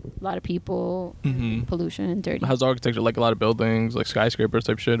a lot of people, and pollution and dirty. How's the architecture? Like a lot of buildings, like skyscrapers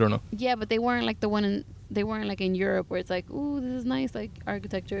type shit, or no? Yeah, but they weren't like they weren't like in Europe where it's like, ooh, this is nice, like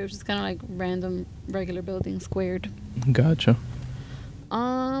architecture. It was just kind of like random, regular buildings, squared. Gotcha.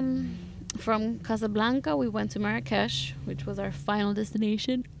 From Casablanca, we went to Marrakesh, which was our final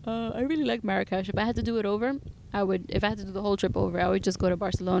destination. I really like Marrakesh. If I had to do it over, if I had to do the whole trip over, I would just go to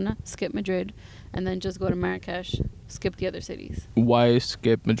Barcelona, skip Madrid, and then just go to Marrakesh, skip the other cities. Why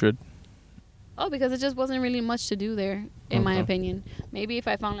skip Madrid? Oh, because it just wasn't really much to do there, in my opinion. Maybe if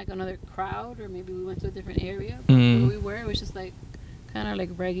I found like another crowd, or maybe we went to a different area. But where we were, it was just like kind of like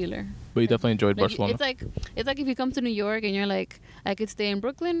regular. But you definitely enjoyed Barcelona. It's like if you come to New York and you're like, I could stay in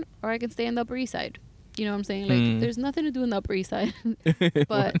Brooklyn or I could stay in the Upper East Side. You know what I'm saying? Like, there's nothing to do in the Upper East Side,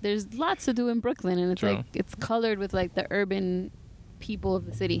 but there's lots to do in Brooklyn, and it's like it's colored with like the urban people of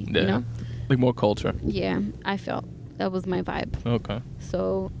the city. Yeah. You know, like more culture. Yeah, I felt that was my vibe. Okay.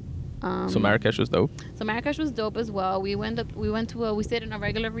 So Marrakesh was dope. So Marrakesh was dope as well. We stayed in a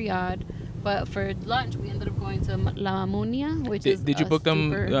regular riad, but for lunch we ended up going to La Mamounia, which is. Did you book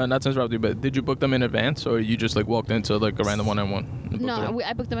them? Not to interrupt you, but did you book them in advance, or you just like walked into like a random one-on-one? No,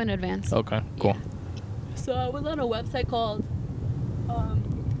 I booked them in advance. Okay, cool. Yeah. So I was on a website called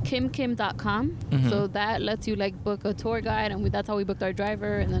kimkim.com. So that lets you like book a tour guide, and that's how we booked our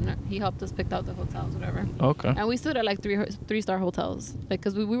driver, and then he helped us pick out the hotels, whatever. Okay. And we stood at like three-star hotels, like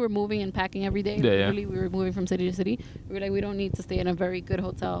because we were moving and packing every day. Yeah. Really, we were moving from city to city. We were like, we don't need to stay in a very good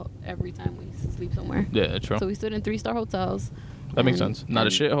hotel every time we sleep somewhere. Yeah, true. So we stood in 3-star hotels. That makes sense. Not a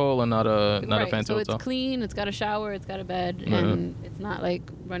shithole and not a fancy so hotel. So it's clean. It's got a shower. It's got a bed, and it's not like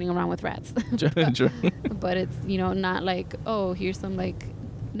running around with rats. True. But it's not like, oh, here's some like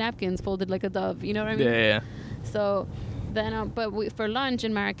napkins folded like a dove. You know what I mean? Yeah. So then, for lunch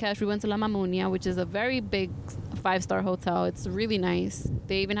in Marrakesh, we went to La Mamounia, which is a very big 5-star hotel. It's really nice.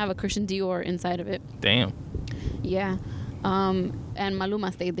 They even have a Christian Dior inside of it. Damn. Yeah. And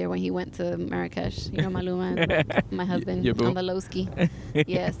Maluma stayed there when he went to Marrakesh. You know Maluma, my husband, on the Lowski.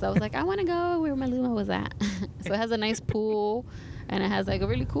 Yeah, so I was like, I want to go where Maluma was at. So it has a nice pool, and it has like a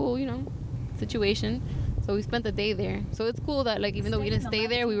really cool, situation. So we spent the day there. So it's cool that like even though we didn't stay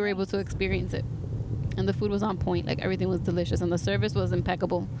there, we were able to experience it. And the food was on point. Like everything was delicious, and the service was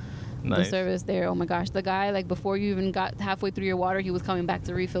impeccable. Nice. The service there, oh my gosh, the guy, like before you even got halfway through your water, he was coming back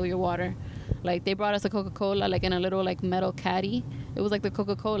to refill your water. Like they brought us a Coca-Cola like in a little like metal caddy. It was like the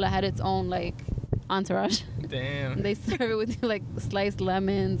Coca-Cola had its own like entourage. Damn. They serve it with like sliced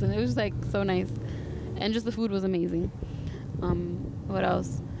lemons, and it was like so nice. And just the food was amazing. What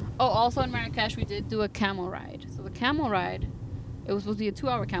else? Oh, also in Marrakesh we did do a camel ride. So the camel ride, it was supposed to be a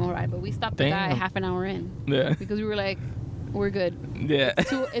 2-hour camel ride, but we stopped the guy half an hour in. Yeah. Because we were like, we're good. Yeah.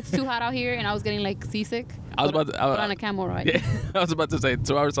 It's too hot out here, and I was getting like seasick. I was about to on a camel ride. Yeah, I was about to say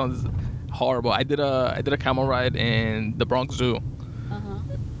 2 hours sounds horrible. I did a camel ride in the Bronx Zoo.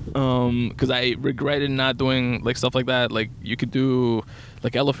 Because I regretted not doing like stuff like that. Like you could do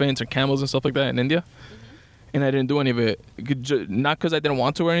like elephants or camels and stuff like that in India, and I didn't do any of it. Not because I didn't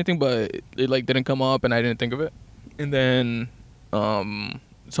want to or anything, but it like didn't come up, and I didn't think of it. And then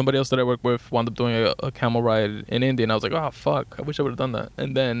somebody else that I work with wound up doing a camel ride in India, and I was like, oh fuck, I wish I would have done that.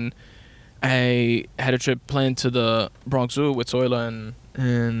 And then I had a trip planned to the Bronx Zoo with Soyla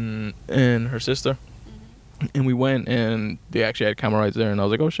and her sister. And we went, and they actually had camel rides there, and I was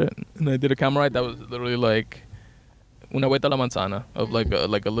like, oh shit. And I did a camel ride that was literally like una vuelta a la manzana of like a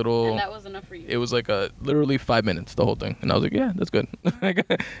little. And that was enough for you. It was like literally 5 minutes, the whole thing, and I was like, yeah, that's good.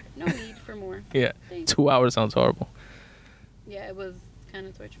 No need for more. Yeah, 2 hours sounds horrible. Yeah, it was kind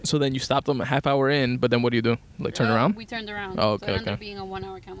of torturous. So then you stopped them a half hour in, but then what do you do? Like turn around? We turned around. Oh, okay, so it ended up being a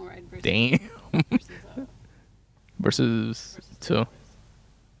 1-hour camel ride. Versus 2.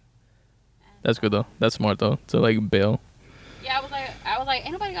 That's good though. That's smart though. To like bail. Yeah, I was like,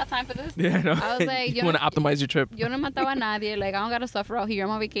 ain't nobody got time for this. Yeah, I know. I was like, you want to optimize your trip. Yo no mataba a nadie. Like, I don't gotta suffer out here.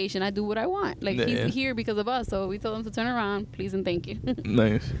 I'm on vacation. I do what I want. Like, he's here because of us. So we told him to turn around, please and thank you.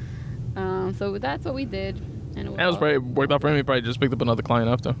 Nice. So that's what we did. And it was probably worked out for him. He probably just picked up another client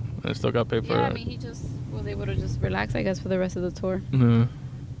after, and still got paid for it. Yeah, I mean, he just was able to just relax, I guess, for the rest of the tour. Mm-hmm.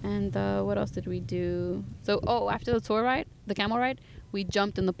 And what else did we do? So, after the tour ride, the camel ride, we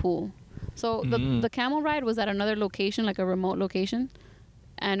jumped in the pool. So the camel ride was at another location, like a remote location,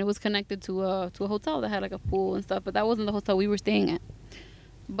 and it was connected to a hotel that had like a pool and stuff. But that wasn't the hotel we were staying at.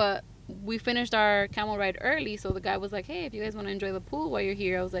 But we finished our camel ride early, so the guy was like, "Hey, if you guys want to enjoy the pool while you're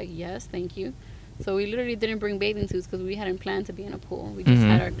here," I was like, "Yes, thank you." So we literally didn't bring bathing suits because we hadn't planned to be in a pool. We just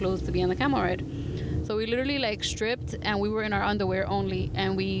had our clothes to be on the camel ride. So we literally like stripped and we were in our underwear only,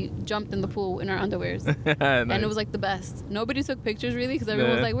 and we jumped in the pool in our underwears. Nice. And it was like the best. Nobody took pictures really because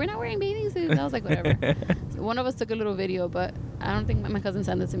everyone was like, "We're not wearing bathing suits." I was like, whatever. So one of us took a little video, but I don't think my cousin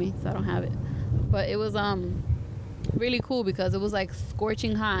sent it to me, so I don't have it. But it was really cool because it was like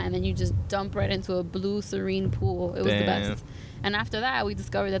scorching hot, and then you just dump right into a blue serene pool. It was the best. And after that, we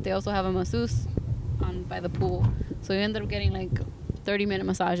discovered that they also have a masseuse by the pool, so we ended up getting like 30-minute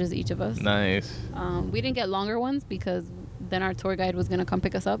massages each of us. Nice. We didn't get longer ones because then our tour guide was gonna come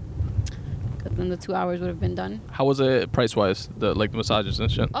pick us up, because then the 2 hours would have been done. How was it price wise, the massages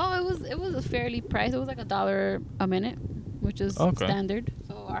and shit? It was a fairly priced. It was like $1 a minute, which is standard.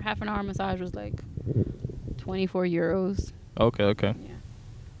 So our half an hour massage was like 24 euros. Okay. Yeah.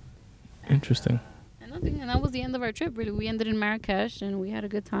 Interesting. And that was the end of our trip, really. We ended in Marrakesh, and we had a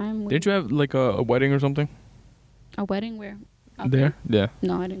good time. Didn't you have like a wedding or something? A wedding where? Out there? Yeah.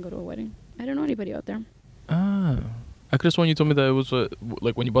 No, I didn't go to a wedding. I don't know anybody out there. Ah. I could have sworn you told me that it was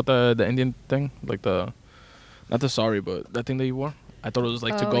like when you bought the Indian thing, like not the sari, but that thing that you wore. I thought it was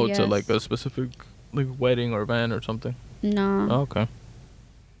like to go to like a specific like wedding or event or something. No. Oh, okay.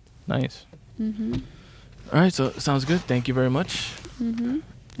 Nice. Mm-hmm. All right, so sounds good. Thank you very much. Mm-hmm.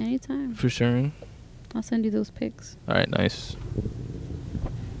 Anytime. For sharing. I'll send you those pics. All right, nice.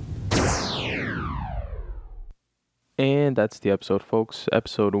 And that's the episode, folks.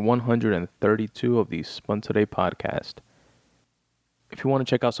 Episode 132 of the Spun Today podcast. If you want to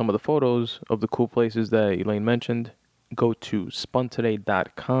check out some of the photos of the cool places that Elaine mentioned, go to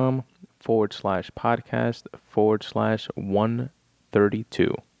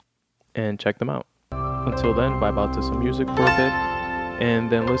spuntoday.com/podcast/132 and check them out. Until then, vibe out to some music for a bit and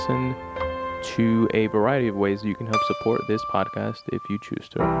then listen to a variety of ways you can help support this podcast if you choose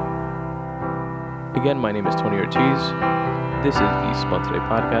to. Again, my name is Tony Ortiz. This is the Spun Today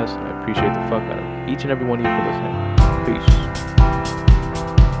podcast, and I appreciate the fuck out of each and every one of you for listening. Peace.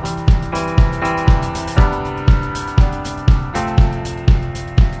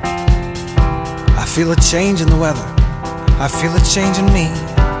 I feel a change in the weather. I feel a change in me.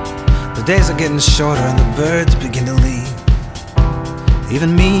 The days are getting shorter and the birds begin to leave.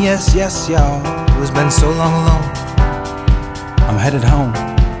 Even me, yes, y'all, who has been so long alone. I'm headed home.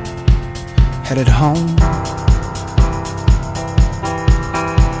 Headed home.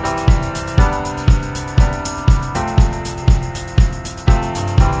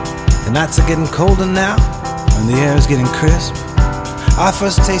 The nights are getting colder now, and the air is getting crisp. I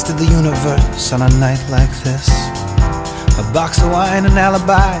first tasted the universe on a night like this. A box of wine, an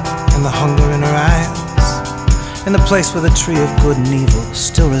alibi, and the hunger in her eyes. In the place where the tree of good and evil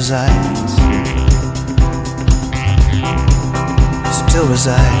still resides. Still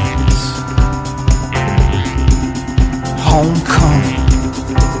resides. Homecoming.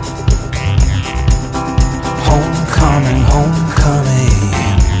 Homecoming, homecoming.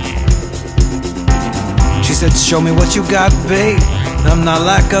 She said, show me what you got, babe. I'm not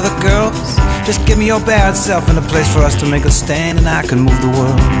like other girls. Just give me your bad self in a place for us to make a stand, and I can move the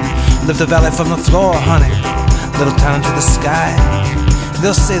world. Lift the valley from the floor, honey. Little town to the sky.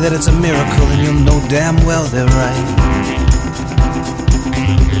 They'll say that it's a miracle, and you'll know damn well they're right.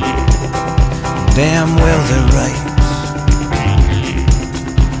 Damn well they're right.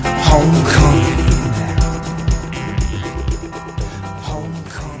 Homecoming.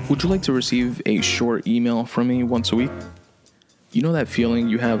 Homecoming. Would you like to receive a short email from me once a week? You know that feeling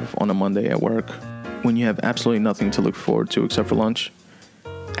you have on a Monday at work when you have absolutely nothing to look forward to except for lunch?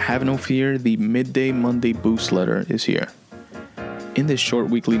 Have no fear, the Midday Monday Boost letter is here. In this short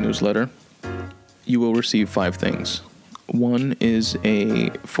weekly newsletter, you will receive 5 things. 1 is a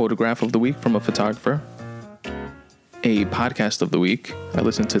photograph of the week from a photographer. A podcast of the week. I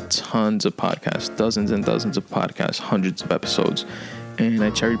listen to tons of podcasts, dozens and dozens of podcasts, hundreds of episodes, and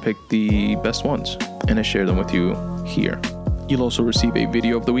I cherry pick the best ones, and I share them with you here. You'll also receive a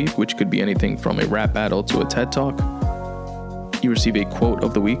video of the week, which could be anything from a rap battle to a TED Talk. You receive a quote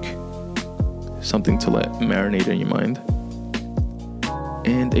of the week, something to let marinate in your mind,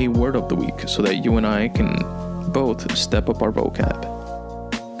 and a word of the week so that you and I can both step up our vocab.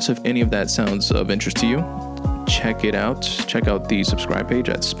 So if any of that sounds of interest to you, check it out. Check out the subscribe page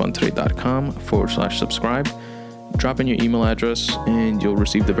at spuntoday.com/subscribe. Drop in your email address and you'll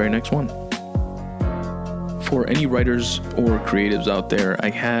receive the very next one. For any writers or creatives out there, I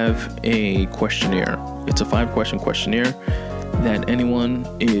have a questionnaire. It's a 5-question questionnaire that anyone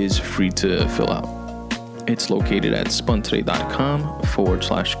is free to fill out. It's located at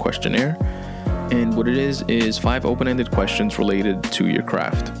spuntoday.com/questionnaire. And what it is 5 open-ended questions related to your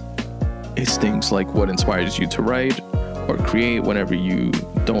craft. It's things like what inspires you to write or create whenever you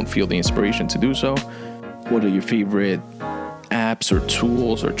don't feel the inspiration to do so. What are your favorite apps or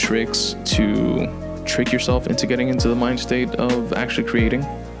tools or tricks to trick yourself into getting into the mind state of actually creating?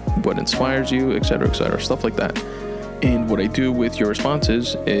 What inspires you, etc., stuff like that. And what I do with your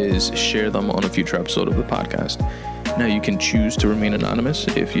responses is share them on a future episode of the podcast. Now, you can choose to remain anonymous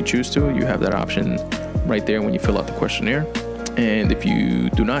if you choose to. You have that option right there when you fill out the questionnaire. And if you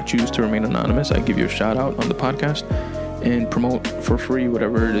do not choose to remain anonymous, I give you a shout out on the podcast and promote for free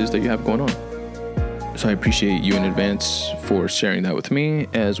whatever it is that you have going on. So I appreciate you in advance for sharing that with me,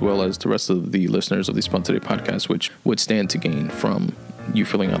 as well as the rest of the listeners of the Spain Today podcast, which would stand to gain from you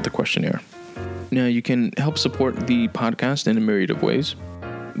filling out the questionnaire. Now, you can help support the podcast in a myriad of ways.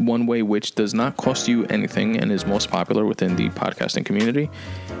 One way, which does not cost you anything and is most popular within the podcasting community,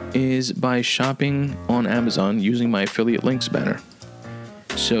 is by shopping on Amazon using my affiliate links banner.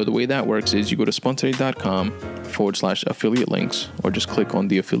 So the way that works is you go to spuntoday.com/affiliate links, or just click on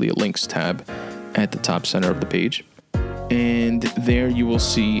the affiliate links tab at the top center of the page. And there you will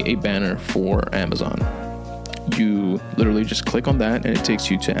see a banner for Amazon. You literally just click on that and it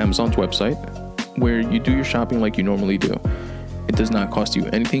takes you to Amazon's website where you do your shopping like you normally do. It does not cost you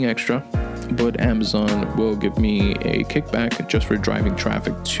anything extra, but Amazon will give me a kickback just for driving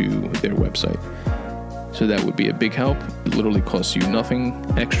traffic to their website. So that would be a big help. It literally costs you nothing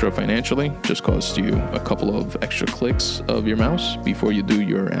extra financially, just costs you a couple of extra clicks of your mouse before you do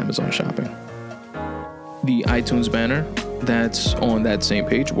your Amazon shopping. The iTunes banner that's on that same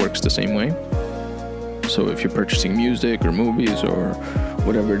page works the same way. So if you're purchasing music or movies or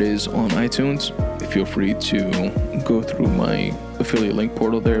whatever it is on iTunes, feel free to go through my affiliate link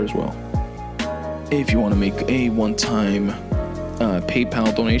portal there as well. If you want to make a one-time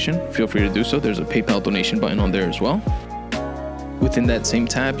PayPal donation, feel free to do so. There's a PayPal donation button on there as well. Within that same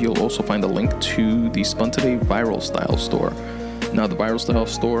tab, you'll also find a link to the Spun Today Viral Style store. Now, the Viral Style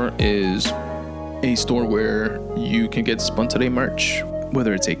store is a store where you can get Spun Today merch,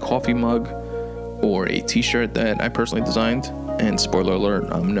 whether it's a coffee mug or a t-shirt that I personally designed. And spoiler alert,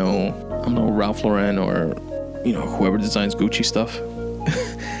 I'm no Ralph Lauren or, whoever designs Gucci stuff.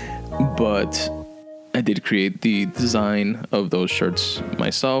 But I did create the design of those shirts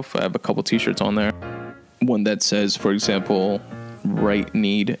myself. I have a couple t-shirts on there. One that says, for example, Right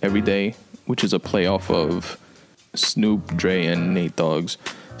Need Every Day, which is a play off of Snoop, Dre, and Nate Dogg's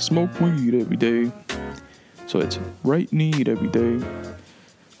Smoke Weed Every Day. So it's Right Need Every Day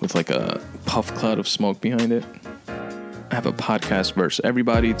with like a puff cloud of smoke behind it. I have a Podcast versus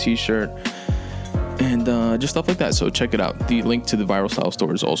Everybody t-shirt and just stuff like that. So check it out. The link to the Viral Style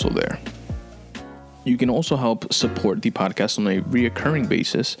store is also there. You can also help support the podcast on a reoccurring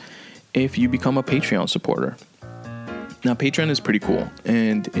basis if you become a Patreon supporter. Now, Patreon is pretty cool,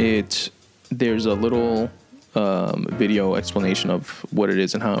 and there's a little video explanation of what it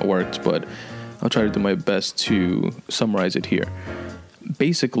is and how it works, but I'll try to do my best to summarize it here.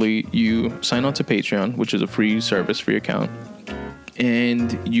 Basically, you sign on to Patreon, which is a free service, free account,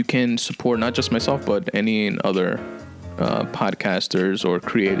 and you can support not just myself, but any other podcasters or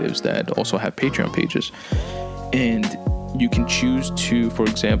creatives that also have Patreon pages. And you can choose to, for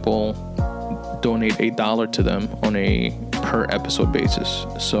example, donate $1 to them on a per episode basis.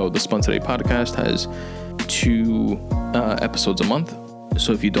 So the Spun Today podcast has 2 episodes a month.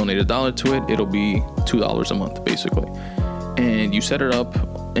 So if you donate $1 to it, it'll be $2 a month, basically. And you set it up,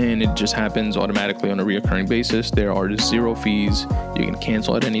 and it just happens automatically on a reoccurring basis. There are 0 fees. You can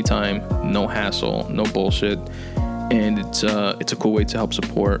cancel at any time. No hassle, no bullshit. And it's a cool way to help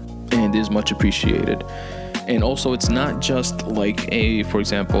support, and is much appreciated. And also, it's not just like for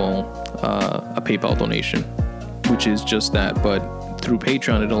example, a PayPal donation, which is just that, but through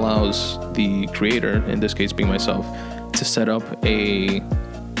Patreon, it allows the creator, in this case being myself, to set up a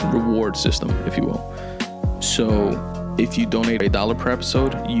reward system, if you will. So if you donate $1 per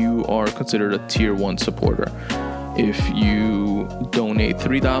episode, you are considered a tier 1 supporter. If you donate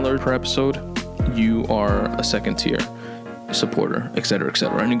 $3 per episode, you are a second tier supporter, etc.,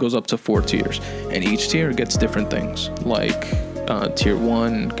 etc. And it goes up to 4 tiers. And each tier gets different things. Like tier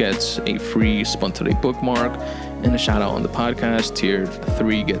 1 gets a free Spun Today bookmark and a shout out on the podcast. Tier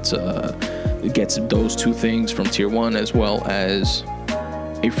 3 gets gets those two things from tier 1, as well as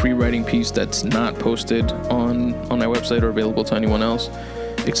a free writing piece that's not posted on my website or available to anyone else,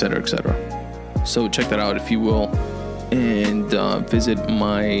 etc., etc. So check that out if you will, and visit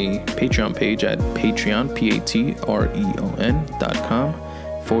my Patreon page at Patreon,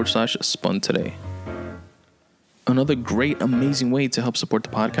 patreon.com/spun today. Another great, amazing way to help support the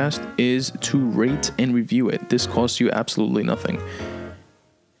podcast is to rate and review it. This costs you absolutely nothing.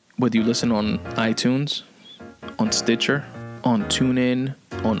 Whether you listen on iTunes, on Stitcher, on TuneIn,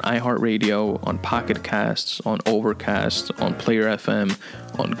 on iHeartRadio, on Pocket Casts, on Overcast, on Player FM,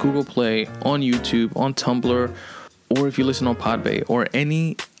 on Google Play, on YouTube, on Tumblr, or if you listen on Podbay or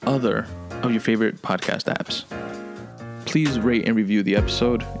any other of your favorite podcast apps. Please rate and review the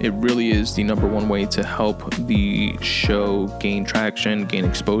episode. It really is the number one way to help the show gain traction, gain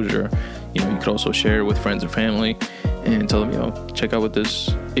exposure. You could also share it with friends or family and tell them, check out what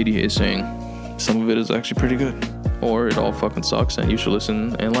this idiot is saying. Some of it is actually pretty good. Or it all fucking sucks and you should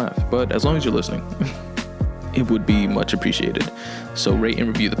listen and laugh. But as long as you're listening, it would be much appreciated. So rate and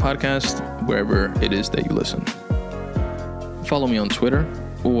review the podcast wherever it is that you listen. Follow me on Twitter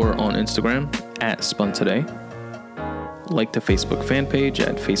or on Instagram at SpunToday. Like the Facebook fan page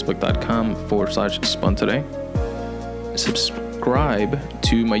at facebook.com/SpunToday. Subscribe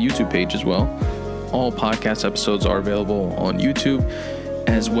to my YouTube page as well. All podcast episodes are available on YouTube,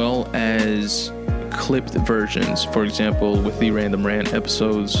 as well as clipped versions. For example, with the Random Rant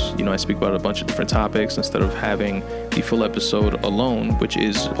episodes, I speak about a bunch of different topics instead of having the full episode alone, which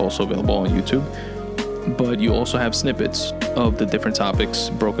is also available on YouTube. But you also have snippets of the different topics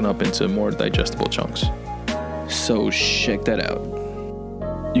broken up into more digestible chunks. So check that out.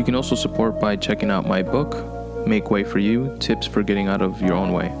 You can also support by checking out my book, Make Way for You, Tips for Getting Out of Your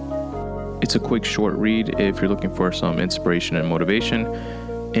Own Way. It's a quick, short read if you're looking for some inspiration and motivation.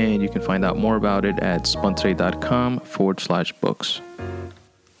 And you can find out more about it at spuntoday.com/books.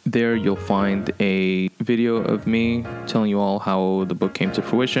 There you'll find a video of me telling you all how the book came to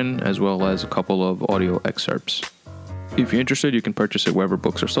fruition, as well as a couple of audio excerpts. If you're interested, you can purchase it wherever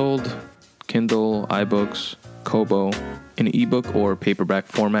books are sold: Kindle, iBooks, Kobo, in ebook or paperback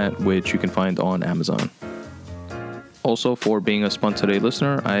format, which you can find on Amazon. Also, for being a Spun Today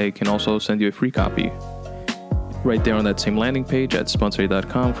listener, I can also send you a free copy. Right there on that same landing page at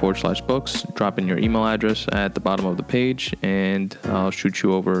spuntoday.com/books. Drop in your email address at the bottom of the page, and I'll shoot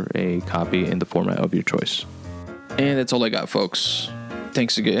you over a copy in the format of your choice. And that's all I got, folks.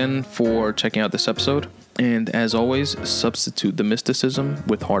 Thanks again for checking out this episode. And as always, substitute the mysticism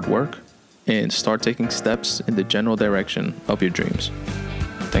with hard work and start taking steps in the general direction of your dreams.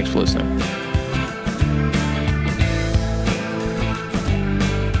 Thanks for listening.